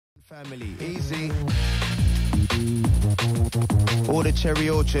Family, easy. All the Cherry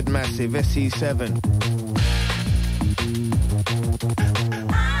Orchard Massive, SE7.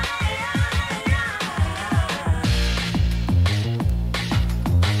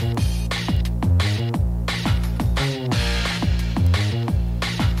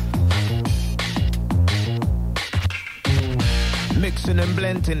 Mixing and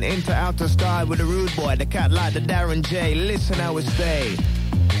blending into outer style with a rude boy, the cat like the Darren J. Listen how we stay.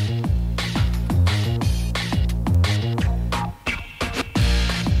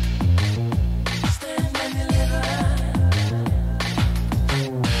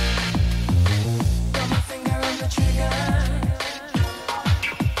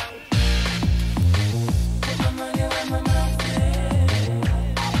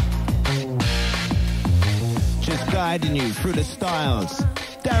 Guiding you through the styles.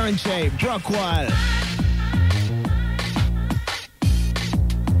 Darren J, Brockwell.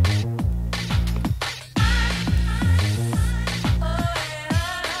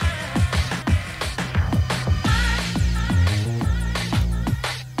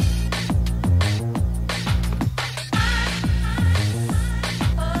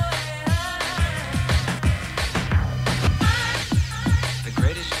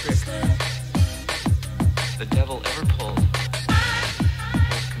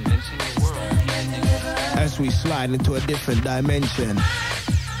 We slide into a different dimension.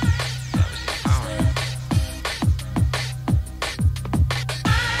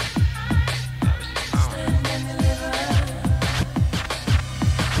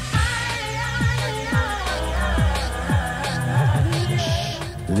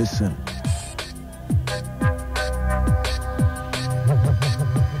 Listen.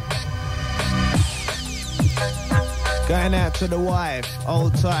 Going out to the wife,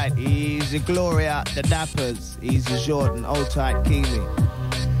 hold tight, easy Gloria, the Dappers, easy Jordan, hold tight, Keely.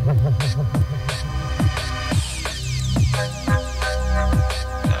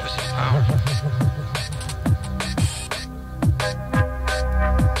 That was his power.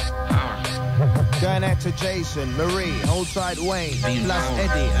 Going out to Jason, Marie, hold tight Wayne, Being plus power.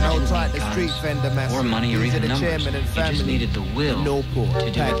 Eddie, and hold tight the street vendor master. Or money or even the numbers. chairman and family. You just needed the will Newport, to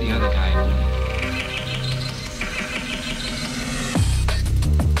do what the other guy wouldn't.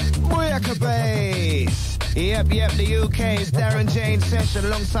 Bass. Yep, the UK's Darren J session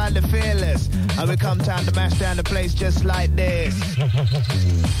alongside the Fearless. And we come time to mash down the place just like this. And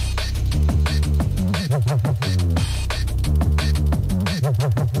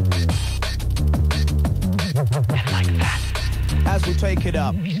like that. As we take it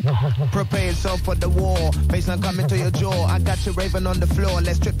up, prepare yourself for the war. Baseline coming to your jaw. I got you raving on the floor.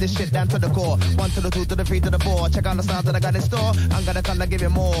 Let's strip this shit down to the core. 1 to the 2 to the 3 to the 4. Check out the sounds that I got in store. I'm gonna come to give you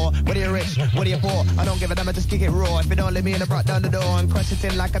more. Whether you're rich, whether you're poor, I don't give a damn, I just kick it raw. If you don't let me in, I brought down the door and crush it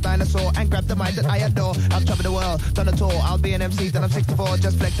in like a dinosaur and grab the mic that I adore. I've traveled the world, done a tour. I'll be an MC till I'm 64.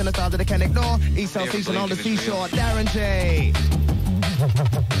 Just flexing the stars that I can ignore. East, South, East, and on the seashore. Darren J.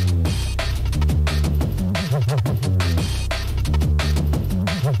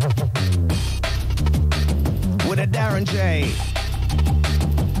 With a Darren J.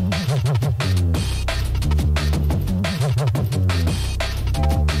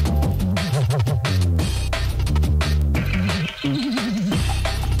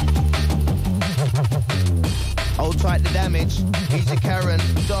 Hold tight the damage. Easy Karen,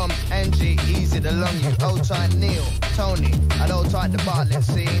 Dom, Angie, easy the long you. Hold tight Neil, Tony, and hold tight the Bartlett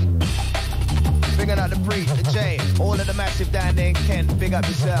scene. Bringing out the Preach, the J, all of the massive down there in Kent. Big up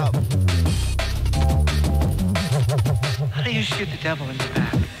yourself. How do you shoot the devil in the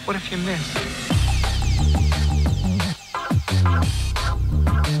back? What if you miss?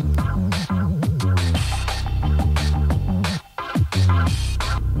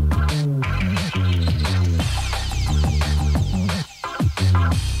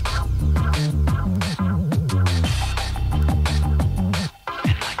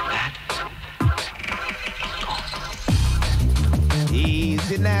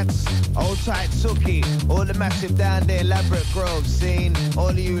 Nats, old tight Suki, all the massive down there, Elaborate Grove scene, all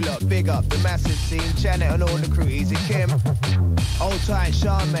of you lot, big up the massive scene, Janet and all the crew, easy Kim, old tight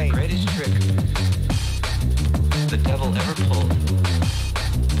Charmaine. Greatest trick the devil ever pulled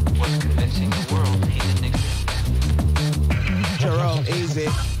was convincing the world he didn't exist. Jerome, easy.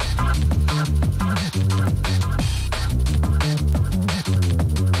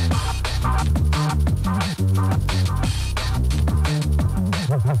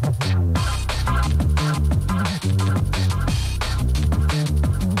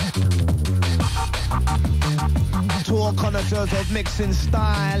 Tour connoisseurs of mixing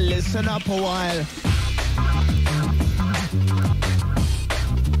style, listen up a while.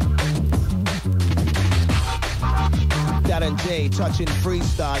 Darren J, touching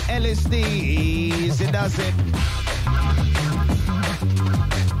freestyle. LSD, easy does it.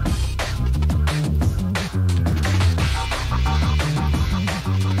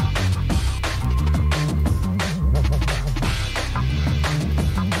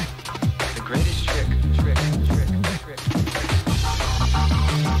 The greatest trick.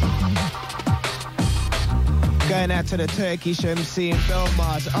 Going out to the Turkish MC in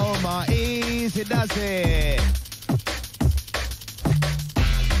Belmars. Omar, easy does it.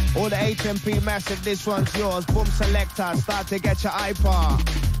 All the HMP massive, this one's yours. Boom selector, start to get your iPod.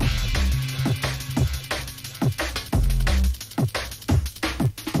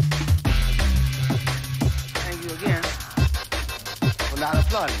 Thank you again for not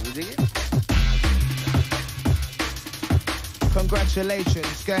applauding. You dig it?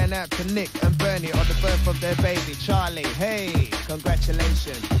 Congratulations, going out to Nick and Bernie on the birth of their baby, Charlie. Hey,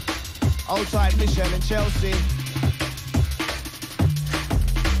 congratulations. Old tight Michelle and Chelsea.